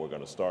don't know, we're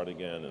going to start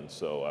again. And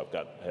so I've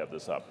got to have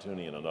this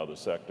opportunity in another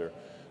sector.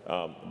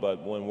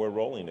 But when we're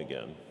rolling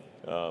again,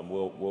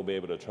 we'll be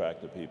able to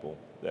attract the people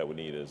that we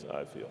need, as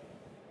I feel.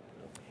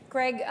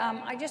 Greg,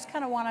 I just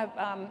kind of want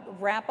to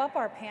wrap up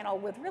our panel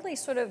with really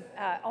sort of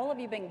all of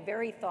you being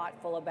very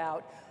thoughtful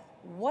about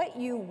what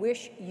you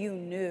wish you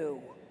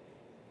knew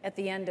at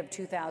the end of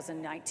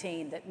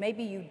 2019 that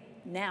maybe you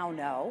now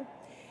know,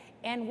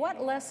 and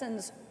what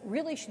lessons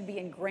really should be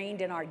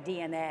ingrained in our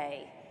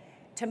DNA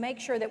to make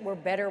sure that we're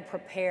better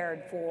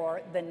prepared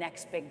for the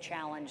next big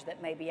challenge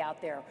that may be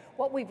out there,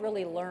 what we've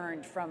really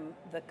learned from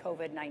the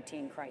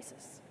COVID-19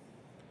 crisis.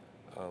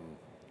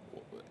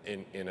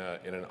 In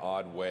an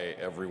odd way,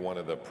 every one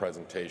of the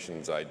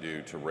presentations I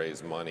do to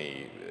raise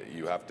money,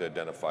 you have to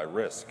identify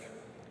risk.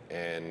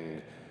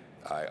 And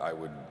I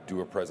would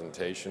do a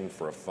presentation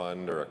for a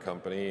fund or a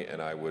company,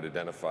 and I would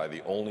identify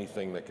the only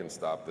thing that can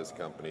stop this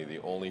company, the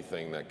only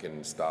thing that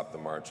can stop the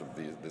march of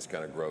this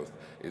kind of growth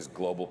is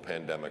global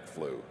pandemic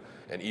flu.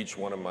 And each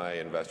one of my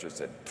investors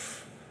said,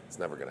 it's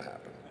never going to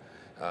happen.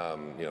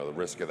 The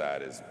risk of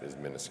that is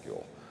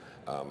minuscule.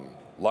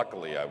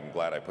 Luckily, I'm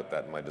glad I put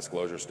that in my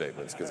disclosure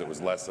statements because it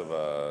was less of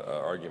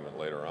an argument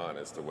later on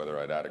as to whether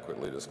I'd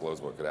adequately disclose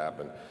what could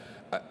happen.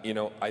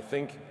 I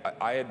think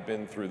I had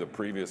been through the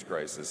previous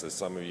crisis. As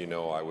some of you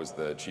know, I was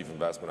the chief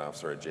investment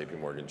officer at JP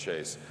Morgan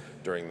Chase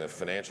during the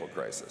financial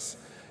crisis.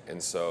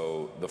 And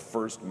so the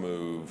first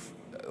move,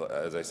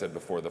 as I said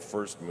before, the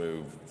first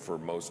move for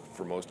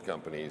most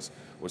companies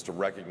was to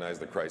recognize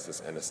the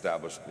crisis and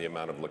establish the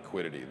amount of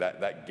liquidity.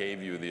 That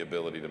gave you the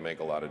ability to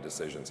make a lot of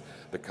decisions.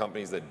 The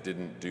companies that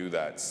didn't do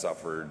that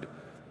suffered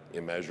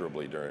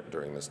immeasurably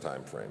during this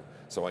time frame.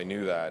 So I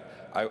knew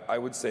that. I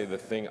would say the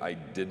thing I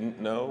didn't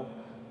know,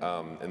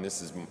 and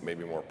this is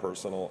maybe more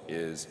personal,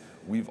 is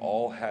we've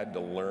all had to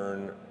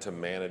learn to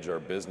manage our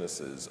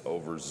businesses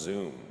over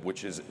Zoom,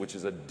 which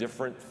is a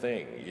different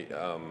thing.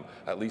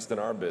 At least in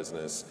our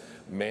business,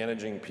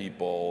 managing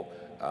people,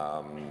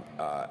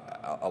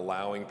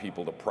 allowing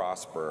people to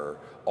prosper.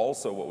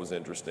 Also, what was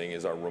interesting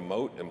is our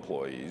remote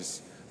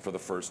employees, for the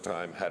first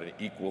time, had an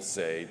equal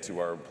say to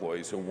our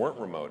employees who weren't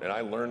remote. And I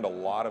learned a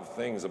lot of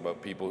things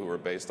about people who were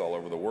based all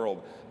over the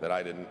world that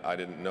I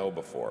didn't know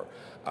before.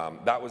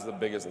 That was the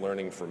biggest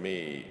learning for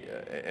me,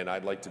 and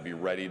I'd like to be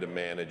ready to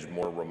manage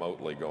more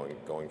remotely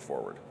going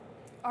forward.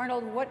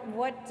 Arnold,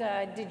 what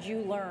did you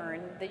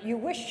learn that you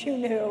wish you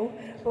knew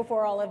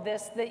before all of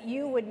this that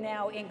you would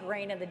now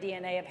ingrain in the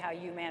DNA of how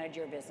you manage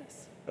your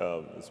business?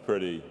 It's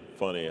pretty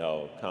funny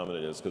how common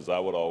it is, because I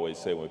would always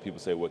say, when people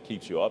say, what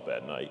keeps you up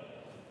at night?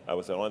 I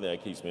would say, the only thing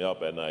that keeps me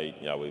up at night,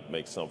 I would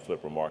make some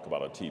flip remark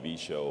about a TV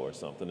show or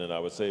something, and I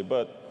would say,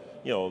 but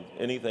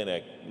anything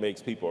that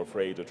makes people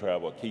afraid to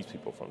travel keeps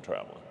people from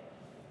traveling.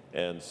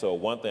 And so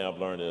one thing I've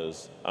learned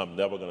is I'm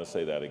never going to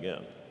say that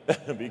again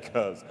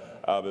because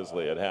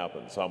obviously it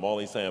happened. So I'm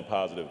only saying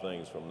positive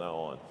things from now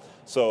on.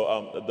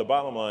 So the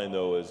bottom line,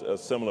 though, is a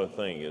similar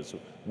thing is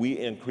we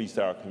increased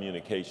our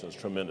communications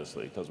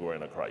tremendously because we're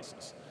in a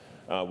crisis.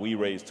 We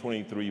raised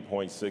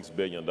 $23.6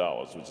 billion,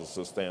 which is a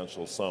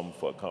substantial sum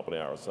for a company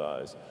our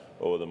size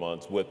over the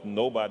months, with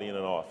nobody in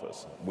an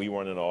office. We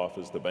weren't in an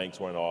office, the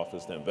banks weren't in an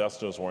office, the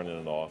investors weren't in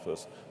an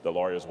office, the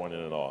lawyers weren't in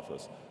an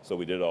office. So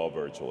we did it all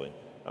virtually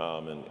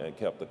and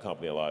kept the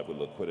company alive with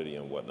liquidity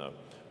and whatnot.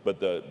 But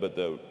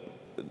the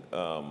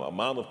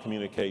amount of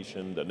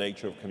communication, the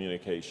nature of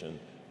communication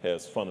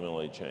has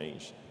fundamentally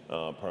changed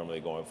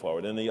permanently going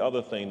forward. And the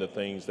other thing, the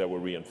things that were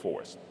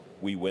reinforced.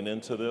 We went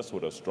into this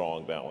with a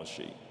strong balance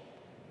sheet.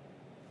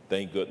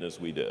 Thank goodness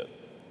we did,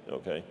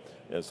 okay?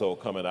 And so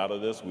coming out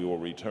of this, we will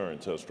return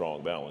to a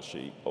strong balance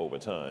sheet over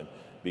time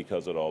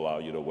because it'll allow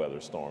you to weather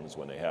storms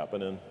when they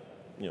happen, and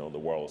the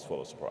world is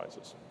full of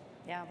surprises.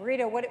 Yeah,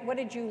 Rita, what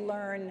did you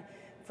learn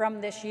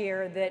from this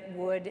year that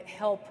would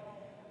help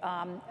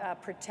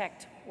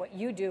protect what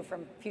you do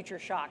from future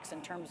shocks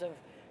in terms of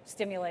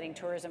stimulating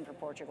tourism for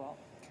Portugal?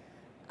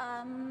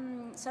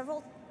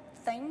 Several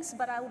things,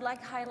 but I would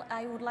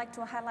like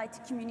to highlight the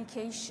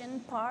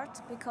communication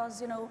part,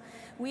 because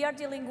we are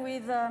dealing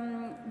with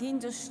the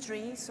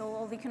industry, so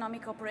all the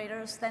economic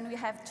operators, then we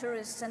have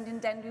tourists,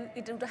 and then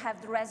we do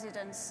have the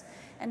residents,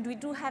 and we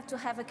do have to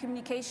have a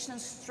communication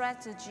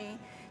strategy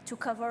to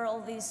cover all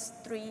these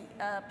three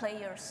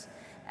players.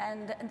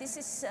 And this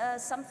is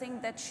something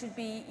that should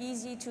be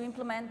easy to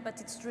implement, but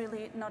it's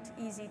really not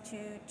easy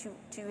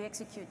to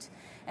execute.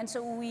 And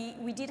so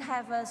we did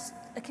have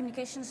a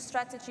communication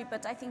strategy,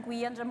 but I think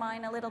we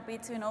undermine a little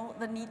bit,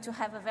 the need to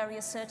have a very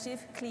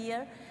assertive,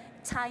 clear,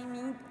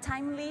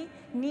 timely,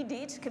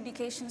 needed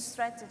communication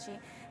strategy.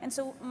 And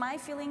so my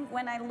feeling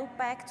when I look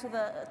back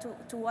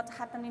to what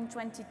happened in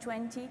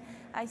 2020,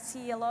 I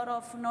see a lot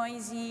of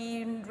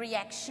noisy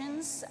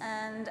reactions,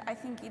 and I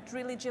think it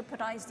really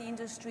jeopardized the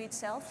industry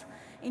itself.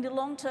 In the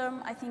long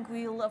term, I think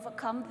we will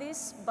overcome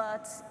this,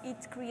 but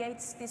it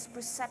creates this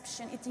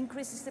perception, it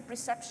increases the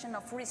perception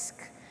of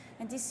risk.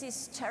 And this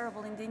is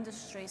terrible in the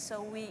industry,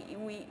 so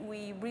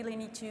we really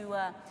need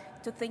to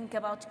think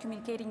about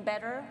communicating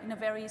better in a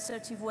very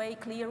assertive way,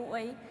 clear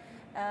way,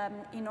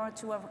 in order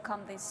to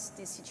overcome this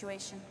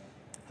situation.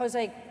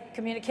 Jose,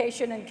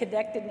 communication and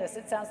connectedness,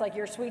 it sounds like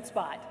your sweet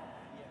spot.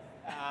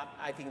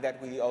 I think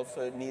that we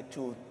also need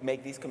to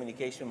make this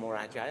communication more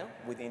agile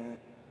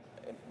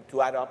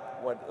to add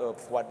up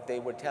what they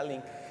were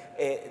telling,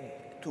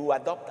 to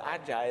adopt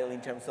agile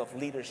in terms of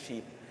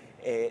leadership,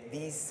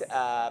 this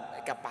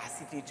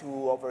capacity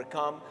to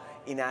overcome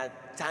in a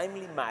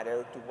timely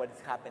manner to what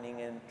is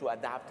happening and to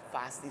adapt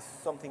fast is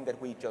something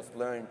that we just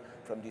learned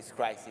from this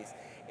crisis.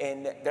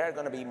 And there are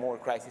going to be more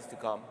crises to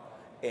come,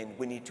 and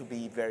we need to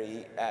be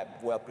very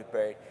well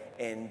prepared.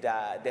 And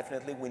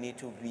definitely we need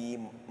to be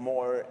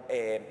more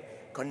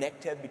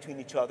connected between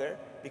each other,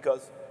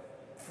 because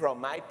from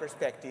my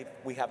perspective,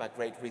 we have a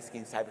great risk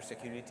in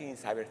cybersecurity, in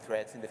cyber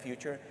threats in the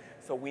future.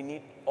 So we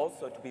need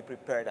also to be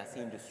prepared as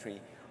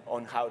industry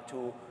on how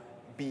to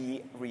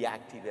be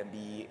reactive and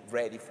be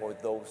ready for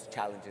those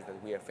challenges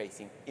that we are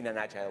facing in an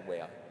agile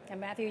way. And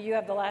Matthew, you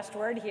have the last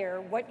word here.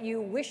 What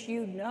you wish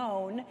you'd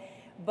known,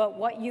 but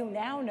what you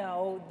now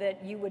know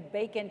that you would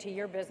bake into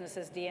your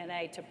business's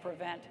DNA to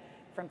prevent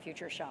from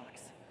future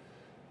shocks.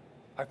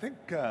 I think,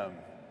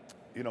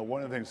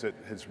 one of the things that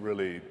has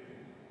really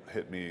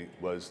hit me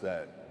was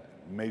that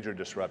major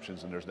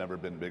disruptions, and there's never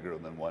been bigger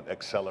than one,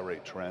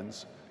 accelerate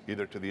trends,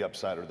 either to the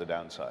upside or the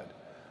downside.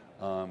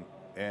 Our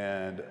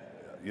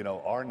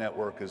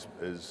network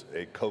is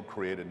a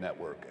co-created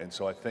network. And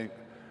so I think,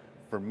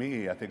 for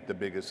me, the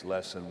biggest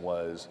lesson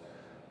was,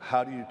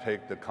 how do you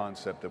take the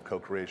concept of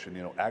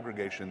co-creation?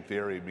 Aggregation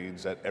theory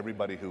means that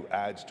everybody who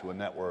adds to a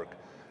network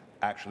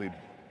actually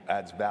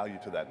adds value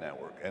to that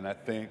network. And I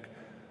think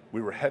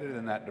we were headed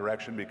in that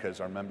direction because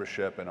our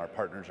membership and our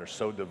partners are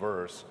so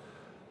diverse.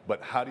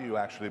 But how do you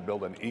actually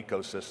build an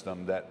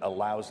ecosystem that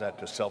allows that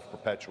to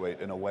self-perpetuate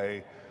in a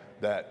way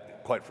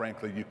that, quite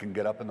frankly, you can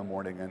get up in the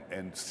morning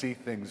and see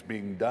things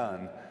being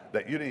done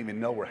that you didn't even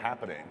know were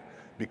happening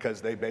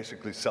because they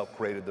basically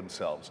self-created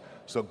themselves.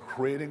 So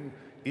creating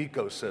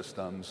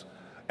ecosystems,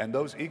 and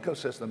those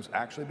ecosystems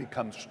actually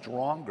become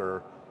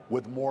stronger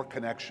with more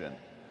connection.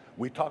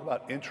 We talk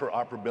about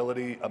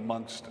interoperability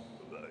amongst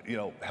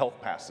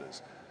health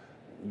passes.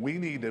 We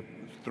need to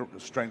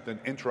strengthen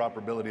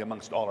interoperability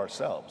amongst all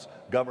ourselves,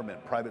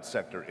 government, private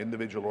sector,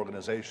 individual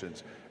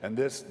organizations. And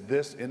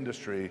this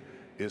industry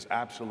is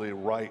absolutely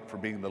right for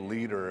being the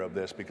leader of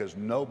this, because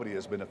nobody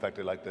has been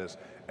affected like this,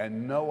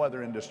 and no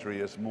other industry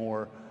is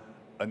more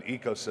an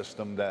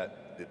ecosystem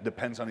that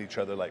depends on each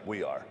other like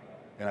we are.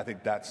 And I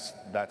think that's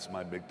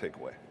my big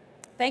takeaway.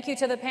 Thank you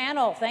to the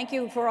panel. Thank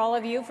you for all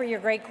of you for your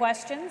great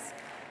questions.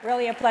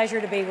 Really a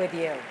pleasure to be with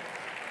you.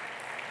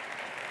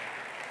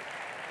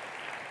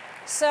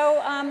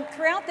 So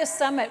throughout this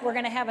summit, we're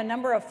going to have a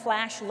number of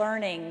flash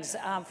learnings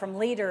from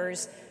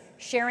leaders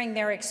sharing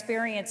their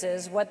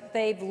experiences, what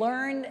they've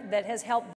learned that has helped